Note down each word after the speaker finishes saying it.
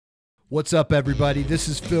What's up, everybody? This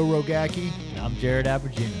is Phil Rogacki. And I'm Jared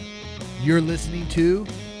Abergina. You're listening to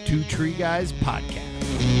Two Tree Guys Podcast.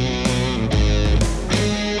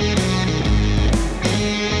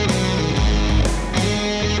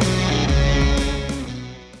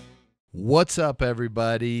 What's up,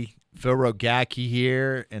 everybody? Phil Rogacki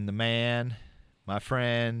here, and the man, my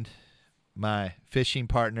friend, my fishing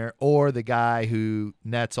partner, or the guy who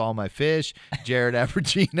nets all my fish, Jared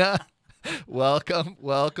Abergina. Welcome.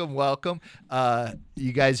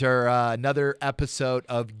 You guys are another episode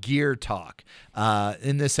of Gear Talk.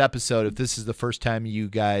 In this episode, if this is the first time you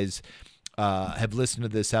guys have listened to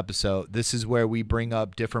this episode, this is where we bring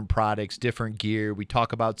up different products, different gear. We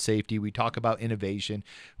talk about safety. We talk about innovation.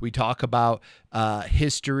 We talk about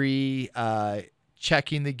history,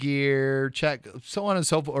 checking the gear, so on and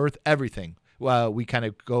so forth, everything. We kind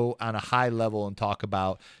of go on a high level and talk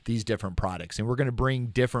about these different products. And we're going to bring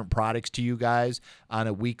different products to you guys on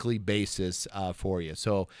a weekly basis for you.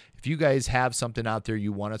 So if you guys have something out there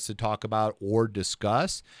you want us to talk about or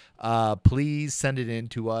discuss, please send it in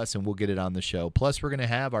to us and we'll get it on the show. Plus, we're going to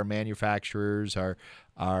have our manufacturers, our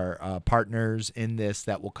partners in this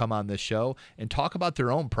that will come on this show and talk about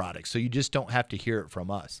their own products. So you just don't have to hear it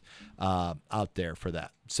from us out there for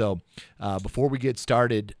that. So before we get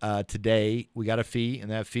started today, we got a fee,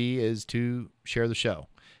 and that fee is to share the show.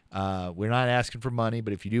 We're not asking for money,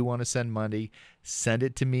 but if you do want to send money, send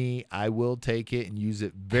it to me. I will take it and use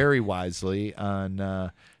it very wisely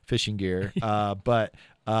on fishing gear. But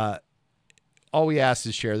all we ask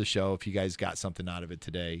is share the show if you guys got something out of it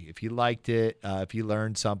today. If you liked it, if you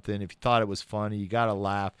learned something, if you thought it was funny, you got to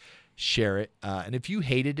laugh, share it. And if you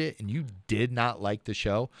hated it and you did not like the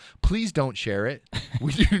show, please don't share it.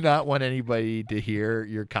 We do not want anybody to hear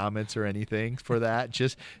your comments or anything for that.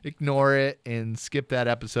 Just ignore it and skip that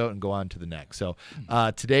episode and go on to the next. So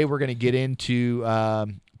today we're going to get into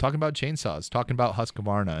talking about chainsaws, talking about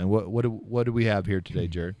Husqvarna. And what do we have here today,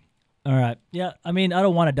 Jared? All right. Yeah, I mean, I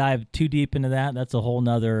don't want to dive too deep into that. That's a whole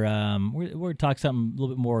nother we're going to talk something a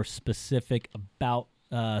little bit more specific about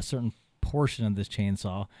a certain portion of this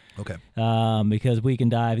chainsaw. Okay. Because we can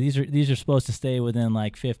dive. These are supposed to stay within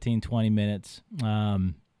like 15, 20 minutes.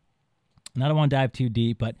 And I don't want to dive too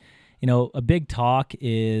deep, but you know, a big talk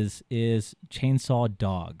is chainsaw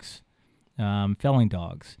dogs, felling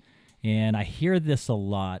dogs. And I hear this a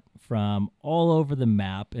lot from all over the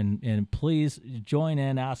map, and please join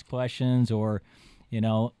in, ask questions, or, you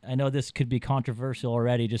know, I know this could be controversial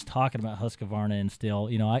already just talking about Husqvarna and still,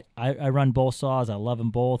 you know, I run both saws. I love them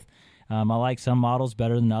both. I like some models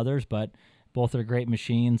better than others, but both are great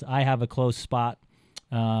machines. I have a close spot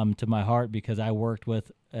to my heart because I worked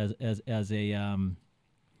with as a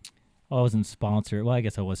I wasn't sponsored. Well, I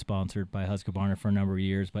guess I was sponsored by Husqvarna for a number of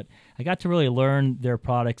years, but I got to really learn their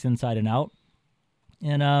products inside and out,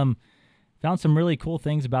 and found some really cool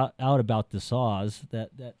things about the saws that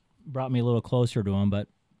brought me a little closer to them. But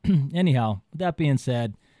anyhow, with that being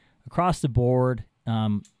said, across the board,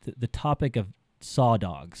 the topic of saw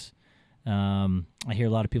dogs. I hear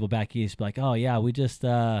a lot of people back east be like, "Oh yeah, we just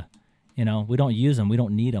you know, we don't use them. We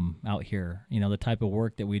don't need them out here. You know, the type of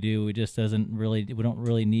work that we do, we don't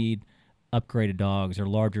really need upgraded dogs or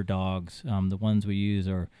larger dogs. The ones we use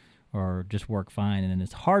are just work fine." And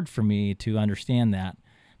it's hard for me to understand that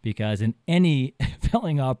because in any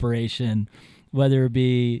felling operation, whether it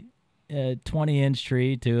be a 20-inch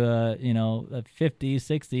tree to a 50,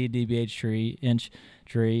 60 dBH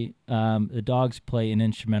tree, the dogs play an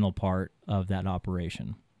instrumental part of that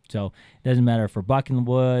operation. So it doesn't matter if we're bucking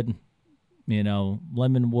wood, you know,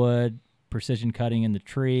 lemon wood, precision cutting in the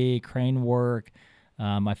tree, crane work.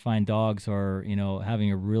 I find dogs are, you know,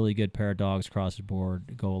 having a really good pair of dogs across the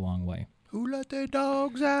board go a long way. Who let their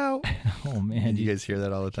dogs out? Oh, man. You guys hear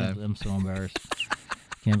that all the time? I'm so embarrassed.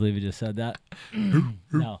 Can't believe you just said that.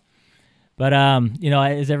 No. But, you know,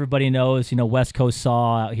 as everybody knows, you know, West Coast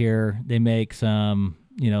Saw out here, they make some,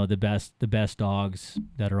 you know, the best dogs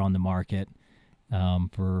that are on the market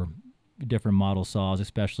for different model saws,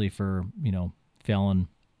 especially for, you know, felling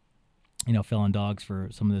dogs for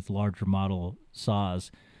some of the larger model saws.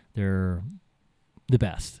 They're the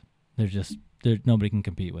best. Nobody can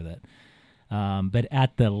compete with it. But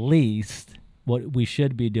at the least, what we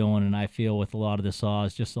should be doing, and I feel with a lot of the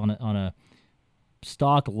saws, just on a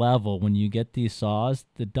stock level, when you get these saws,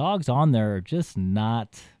 the dogs on there are just they're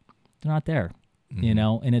not there. Mm-hmm. You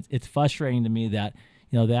know, and it's frustrating to me that,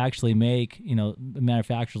 you know, they actually make, you know,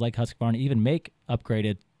 manufacturers like Husqvarna even make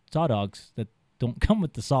upgraded saw dogs that don't come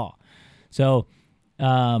with the saw. So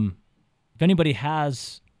if anybody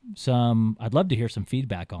has I'd love to hear some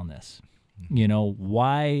feedback on this. You know,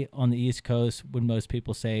 why on the East Coast would most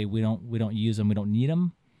people say we don't use them, we don't need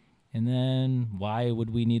them? And then why would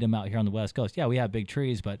we need them out here on the West Coast? Yeah, we have big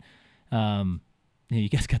trees, but you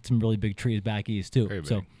guys got some really big trees back east too. Very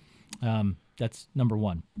So that's number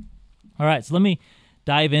one. All right, so let me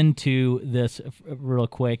dive into this real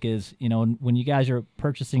quick. Is, when you guys are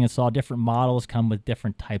purchasing a saw, different models come with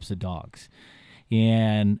different types of dogs.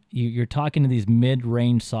 And you're talking to these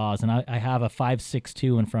mid-range saws, and I have a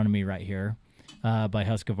 5.62 in front of me right here by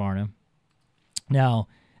Husqvarna. Now,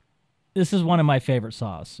 this is one of my favorite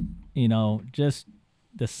saws. Just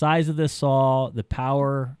the size of this saw, the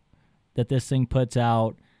power that this thing puts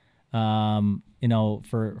out, for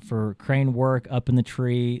crane work up in the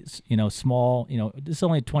tree, small, this is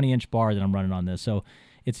only a 20-inch bar that I'm running on this. So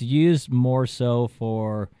it's used more so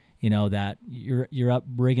for, that you're up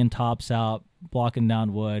rigging tops out, blocking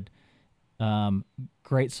down wood.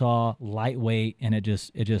 Great saw, lightweight, and it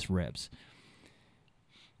just rips.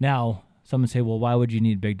 Now, someone say, well, why would you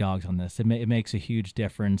need big dogs on this? It makes a huge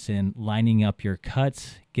difference in lining up your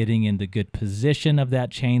cuts, getting in the good position of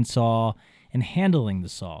that chainsaw, and handling the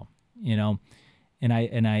saw. And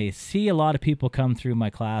I see a lot of people come through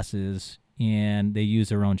my classes and they use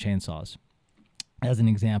their own chainsaws. As an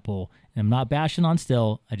example, and I'm not bashing on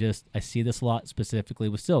Still. I see this a lot specifically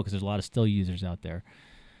with Still because there's a lot of Still users out there.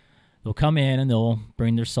 They'll come in and they'll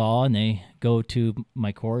bring their saw and they go to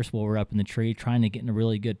my course while we're up in the tree trying to get in a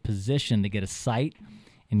really good position to get a sight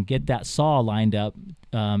and get that saw lined up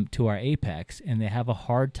to our apex. And they have a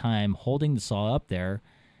hard time holding the saw up there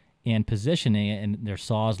and positioning it, and their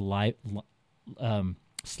saw's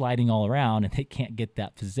sliding all around and they can't get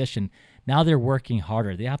that position. Now they're working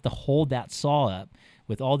harder. They have to hold that saw up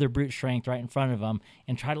with all their brute strength right in front of them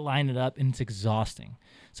and try to line it up, and it's exhausting.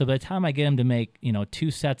 So by the time I get them to make,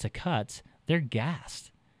 2 sets of cuts, they're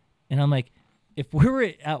gassed. And I'm like, if we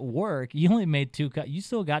were at work, you only made 2 cuts, you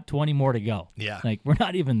still got 20 more to go. Yeah. Like, we're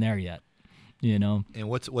not even there yet, And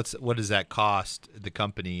what does that cost the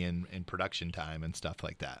company in production time and stuff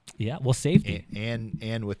like that? Yeah, well, safety.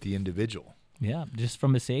 And with the individual. Yeah, just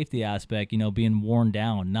from a safety aspect, being worn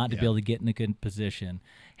down, not to be able to get in a good position,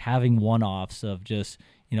 having one-offs of just,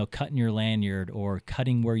 cutting your lanyard or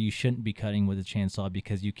cutting where you shouldn't be cutting with a chainsaw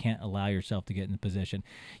because you can't allow yourself to get in the position.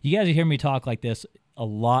 You guys hear me talk like this a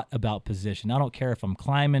lot about position. I don't care if I'm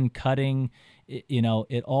climbing, cutting,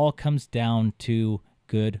 it all comes down to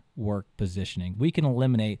good work positioning. We can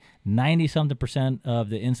eliminate 90-something%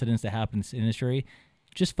 of the incidents that happen in this industry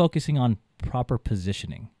just focusing on proper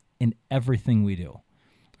positioning in everything we do,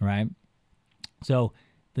 right? So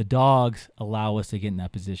the dogs allow us to get in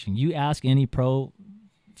that position. You ask any pro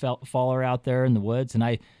faller out there in the woods, and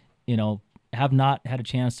I, have not had a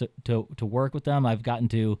chance to work with them. I've gotten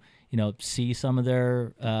to, see some of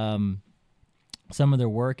their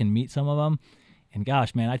work and meet some of them. And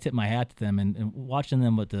gosh, man, I tip my hat to them. And watching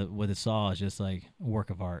them with the saw is just like a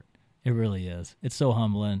work of art. It really is. It's so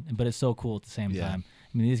humbling, but it's so cool at the same time.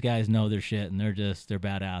 I mean, these guys know their shit and they're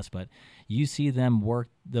badass, but you see them work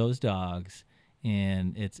those dogs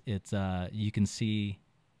and it's you can see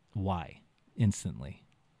why instantly.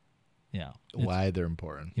 Yeah. Why they're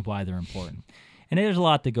important. And there's a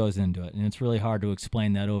lot that goes into it, and it's really hard to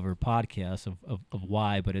explain that over podcasts of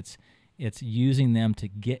why, but it's using them to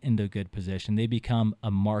get into a good position. They become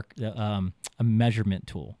a measurement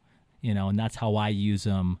tool, and that's how I use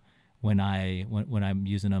them when I'm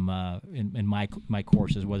using them in my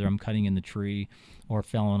courses, whether I'm cutting in the tree or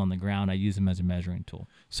felling on the ground. I use them as a measuring tool.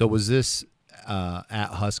 So was this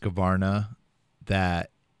at Husqvarna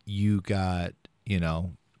that you got,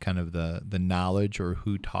 kind of the knowledge, or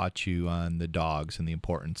who taught you on the dogs and the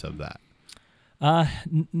importance of that?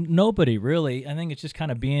 Nobody really. I think it's just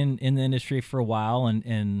kind of being in the industry for a while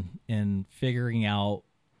and figuring out.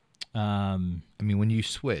 When you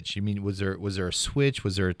switch, was there a switch?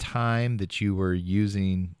 Was there a time that you were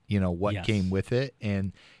using, what Yes. came with it,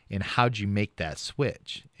 and how'd you make that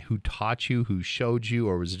switch? Who taught you? Who showed you?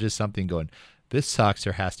 Or was it just something going, this sucks,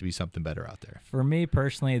 there has to be something better out there? For me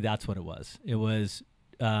personally, that's what it was. It was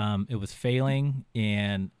failing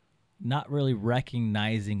and not really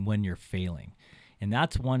recognizing when you're failing. And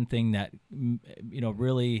that's one thing that,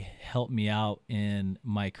 really helped me out in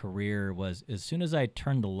my career was as soon as I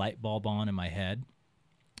turned the light bulb on in my head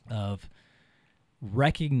of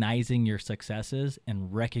recognizing your successes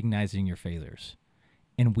and recognizing your failures.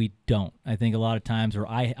 And we don't. I think a lot of times, or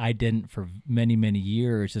I didn't for many, many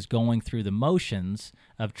years, just going through the motions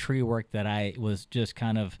of tree work that I was just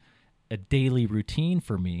kind of a daily routine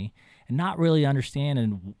for me, and not really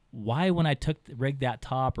understanding why when I rigged that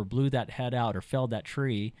top or blew that head out or felled that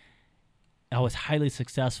tree, I was highly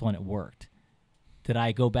successful and it worked. Did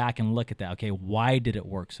I go back and look at that? Okay, why did it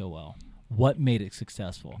work so well? what made it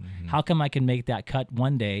successful. How come I can make that cut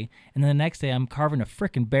one day, and then the next day I'm carving a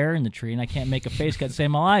freaking bear in the tree, and I can't make a face cut to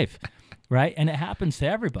save my life, right? And it happens to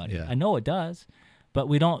everybody. Yeah. I know it does, but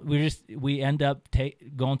we end up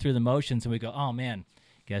going through the motions, and we go, oh man,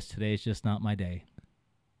 guess today's just not my day.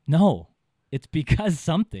 No, it's because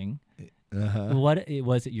something.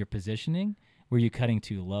 Was it your positioning? Were you cutting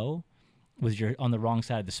too low? Was you on the wrong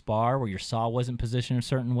side of the spar where your saw wasn't positioned a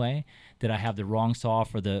certain way? Did I have the wrong saw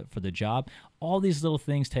for the job? All these little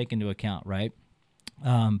things take into account, right?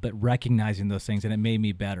 But recognizing those things, and it made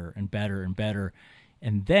me better and better and better.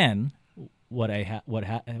 And then what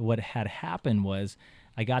had happened was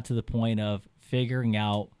I got to the point of figuring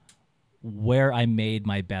out where I made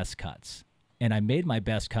my best cuts, and I made my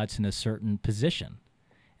best cuts in a certain position.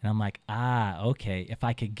 And I'm like, okay, if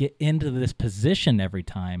I could get into this position every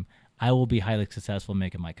time, I will be highly successful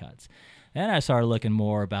making my cuts. Then I started looking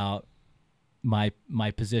more about my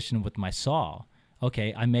position with my saw.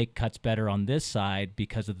 Okay, I make cuts better on this side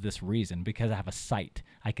because of this reason, because I have a sight.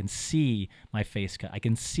 I can see my face cut. I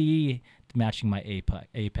can see matching my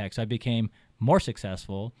apex. I became more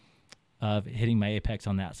successful of hitting my apex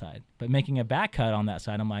on that side. But making a back cut on that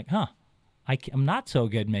side, I'm like, I'm not so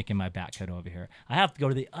good making my back cut over here. I have to go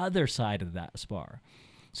to the other side of that spar.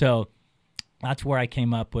 So that's where I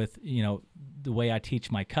came up with, the way I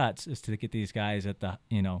teach my cuts is to get these guys at the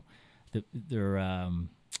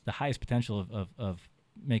highest potential of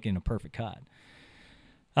making a perfect cut.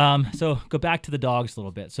 So go back to the dogs a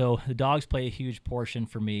little bit. So the dogs play a huge portion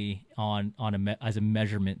for me as a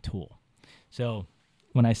measurement tool. So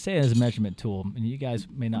when I say as a measurement tool, and you guys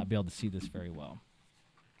may not be able to see this very well,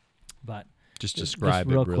 but just describe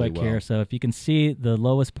real it really quick well. here. So if you can see the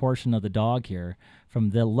lowest portion of the dog here, from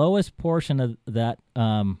the lowest portion of that,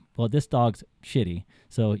 this dog's shitty,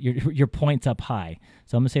 so your point's up high.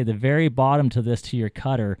 So I'm gonna say the very bottom to your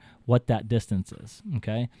cutter, what that distance is.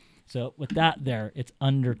 Okay, so with that there, it's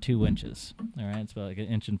under 2 inches. All right, it's about like 1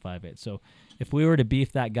 5/8 inches. So if we were to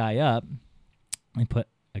beef that guy up and put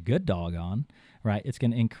a good dog on, right, it's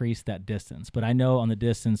going to increase that distance. But I know on the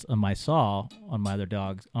distance of my saw, on my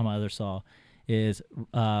other saw, is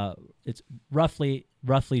it's roughly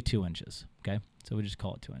 2 inches. Okay, so we just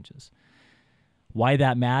call it 2 inches. Why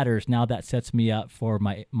that matters? Now that sets me up for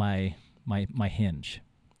my hinge.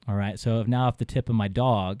 All right, so if the tip of my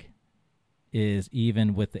dog is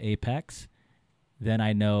even with the apex, then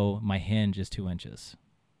I know my hinge is 2 inches.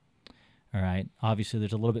 All right. Obviously,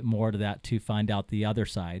 there's a little bit more to that to find out the other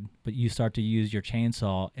side, but you start to use your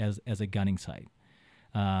chainsaw as a gunning sight.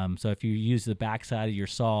 So if you use the back side of your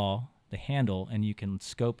saw, the handle, and you can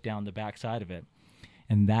scope down the back side of it,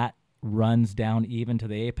 and that runs down even to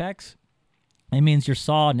the apex, it means your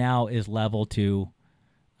saw now is level to,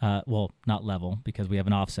 not level because we have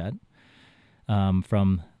an offset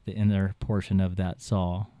from the inner portion of that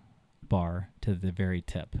saw bar to the very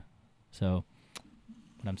tip. So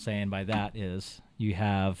what I'm saying by that is you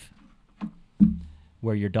have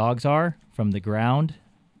where your dogs are from the ground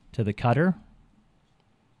to the cutter.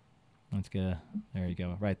 Let's go. There you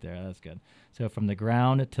go. Right there. That's good. So from the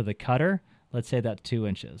ground to the cutter, let's say that's 2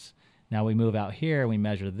 inches. Now we move out here and we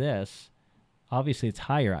measure this. Obviously, it's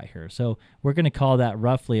higher out here. So we're going to call that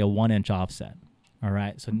roughly a 1 inch offset. All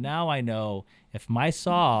right. So now I know if my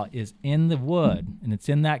saw is in the wood and it's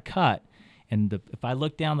in that cut, and if I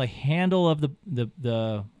look down the handle of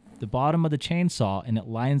the bottom of the chainsaw and it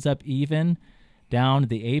lines up even down to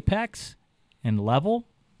the apex and level,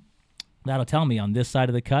 that'll tell me on this side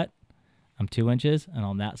of the cut, I'm 2 inches, and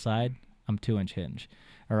on that side, I'm 2 inch hinge.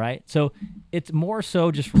 All right. So it's more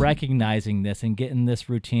so just recognizing this and getting this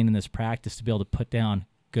routine and this practice to be able to put down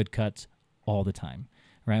good cuts all the time.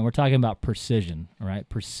 Right. We're talking about precision. All right.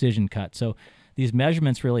 Precision cuts. So these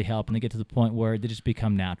measurements really help, and they get to the point where they just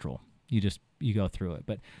become natural. You go through it.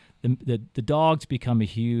 But the dogs become a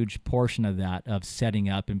huge portion of that, of setting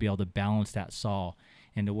up and be able to balance that saw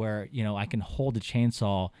into where, I can hold a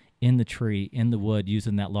chainsaw in the tree, in the wood,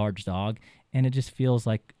 using that large dog, and it just feels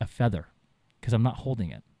like a feather because I'm not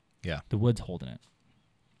holding it. Yeah. The wood's holding it.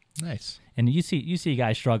 Nice. And you see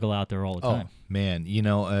guys struggle out there all the time. Oh, man.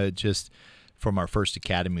 Just from our first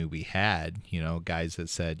academy we had, guys that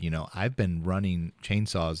said, I've been running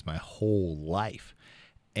chainsaws my whole life,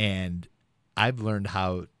 and I've learned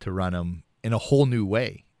how to run them in a whole new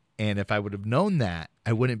way. And if I would have known that,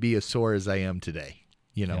 I wouldn't be as sore as I am today,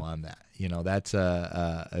 on that. That's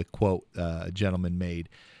a quote a gentleman made.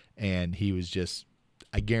 And he was just,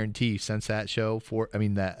 I guarantee since that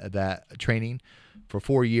that training, for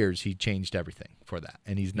 4 years, he changed everything for that.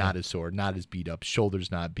 And he's not as sore, not as beat up, shoulders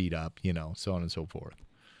not beat up, so on and so forth.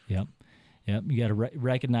 Yep. You got to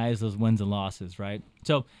recognize those wins and losses, right?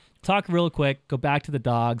 So talk real quick. Go back to the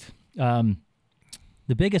dogs.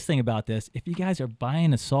 The biggest thing about this, if you guys are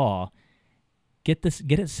buying a saw, get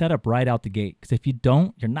it set up right out the gate. Because if you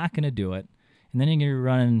don't, you're not going to do it, and then you're going to be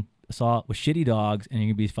running a saw with shitty dogs, and you're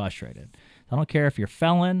going to be frustrated. I don't care if you're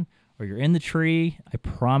felling or you're in the tree. I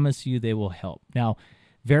promise you, they will help. Now,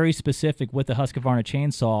 very specific with the Husqvarna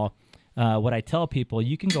chainsaw. What I tell people,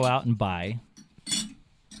 you can go out and buy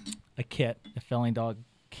a kit, a felling dog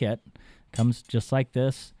kit. Comes just like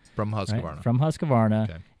this. From Husqvarna. Right? From Husqvarna.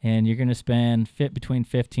 Okay. And you're going to spend between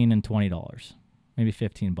 $15 and $20, maybe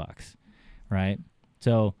 $15, right?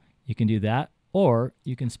 So you can do that, or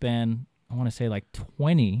you can spend, I want to say like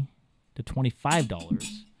 $20 to $25.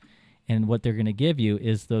 And what they're going to give you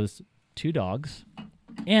is those 2 dogs,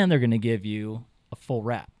 and they're going to give you a full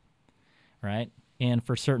wrap, right? And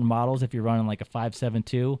for certain models, if you're running like a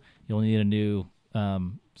 572, you'll need a new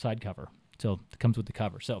side cover. So it comes with the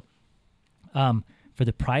cover. So for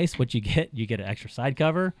the price, what you get an extra side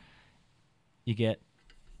cover. You get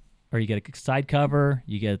a side cover,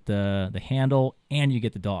 you get the handle, and you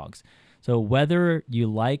get the dogs. So whether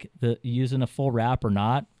you like using a full wrap or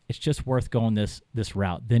not, it's just worth going this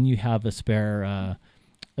route. Then you have a spare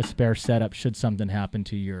setup should something happen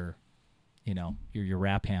to your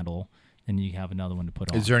wrap handle, and you have another one to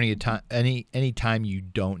put on. Is there any time you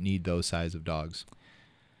don't need those size of dogs?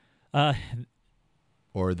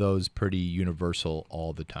 Or are those pretty universal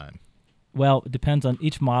all the time? Well, it depends on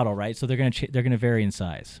each model, right? So they're gonna vary in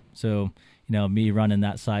size. So me running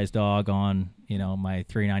that size dog on my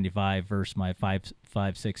 395 versus my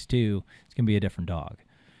 562, it's gonna be a different dog,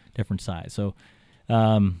 different size. So,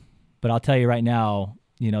 but I'll tell you right now,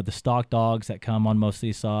 the stock dogs that come on most of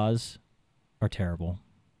these saws are terrible.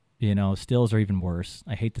 Stills are even worse.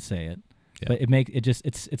 I hate to say it, but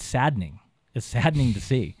it's saddening. It's saddening to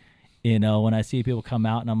see. When I see people come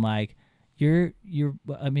out and I'm like, you just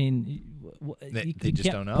can't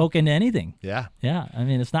don't know. Poke into anything. Yeah. Yeah. I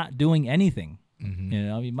mean, it's not doing anything.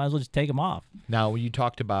 Mm-hmm. You might as well just take them off. Now, when you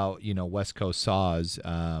talked about, West Coast saws,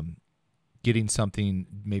 getting something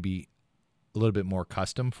maybe a little bit more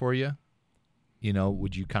custom for you,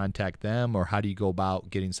 would you contact them, or how do you go about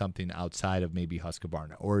getting something outside of maybe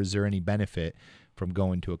Husqvarna? Or is there any benefit from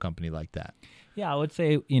going to a company like that? Yeah, I would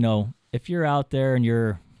say, if you're out there and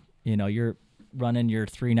you're running your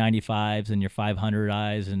 395s and your 500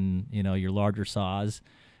 and your larger saws,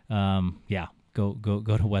 go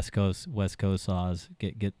to West Coast saws.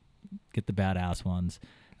 Get the badass ones.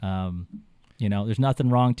 There's nothing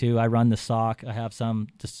wrong to. I run the stock. I have some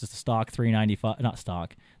just the stock 395, not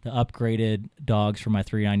stock, the upgraded dogs for my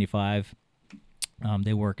 395.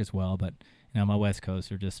 They work as well, but my West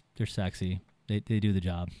Coast they're sexy. They do the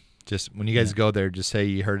job. Just when you guys go there, just say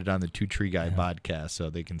you heard it on the Two Tree Guy podcast,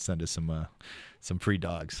 so they can send us some free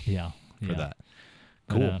dogs. For that.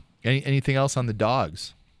 Cool. Anything else on the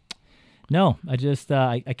dogs? No, I just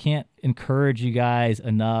I can't encourage you guys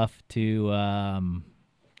enough to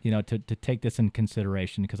to take this in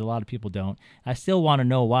consideration, because a lot of people don't. I still want to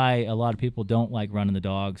know why a lot of people don't like running the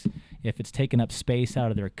dogs. If it's taking up space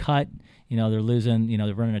out of their cut, they're losing,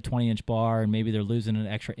 they're running a 20-inch bar and maybe they're losing an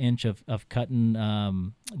extra inch of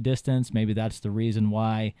cutting distance. Maybe that's the reason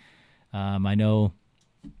why. I know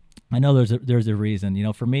there's a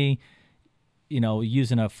reason. For me,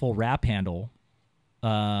 using a full wrap handle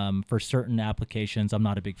for certain applications, I'm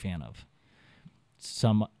not a big fan of.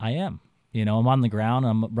 Some I am. I'm on the ground,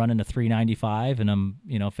 I'm running a 395, and I'm,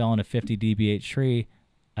 felling a 50 dBH tree.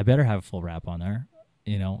 I better have a full wrap on there,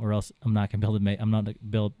 or else I'm not gonna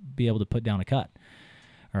be able to put down a cut.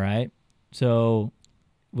 All right. So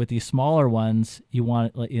with these smaller ones, you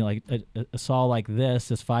want like a saw like this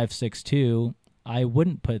 5.62. I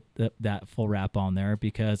wouldn't put that full wrap on there,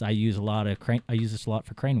 because I use this a lot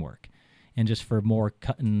for crane work, and just for more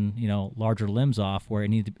cutting, larger limbs off where I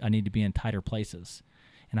need to be in tighter places.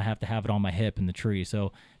 And I have to have it on my hip in the tree.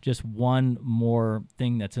 So just one more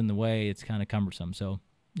thing that's in the way, it's kind of cumbersome. So,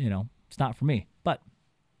 it's not for me, but,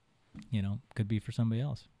 could be for somebody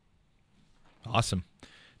else. Awesome.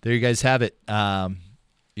 There you guys have it.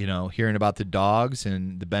 Hearing about the dogs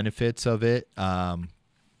and the benefits of it. And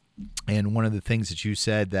one of the things that you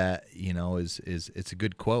said that, is it's a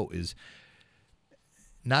good quote, is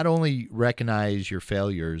not only recognize your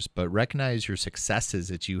failures, but recognize your successes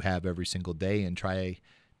that you have every single day and try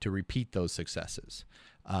to repeat those successes.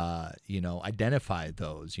 Identify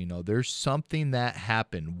those. There's something that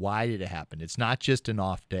happened. Why did it happen? It's not just an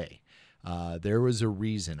off day. There was a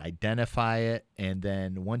reason. Identify it, and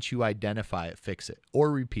then once you identify it, fix it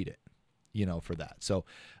or repeat it. for that. So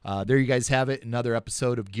there you guys have it. Another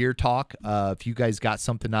episode of Gear Talk. If you guys got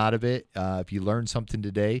something out of it, if you learned something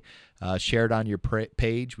today, share it on your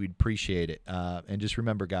page. We'd appreciate it. And just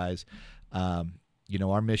remember, guys,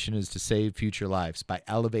 our mission is to save future lives by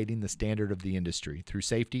elevating the standard of the industry through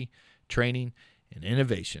safety, training, and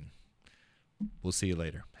innovation. We'll see you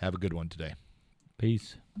later. Have a good one today.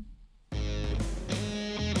 Peace.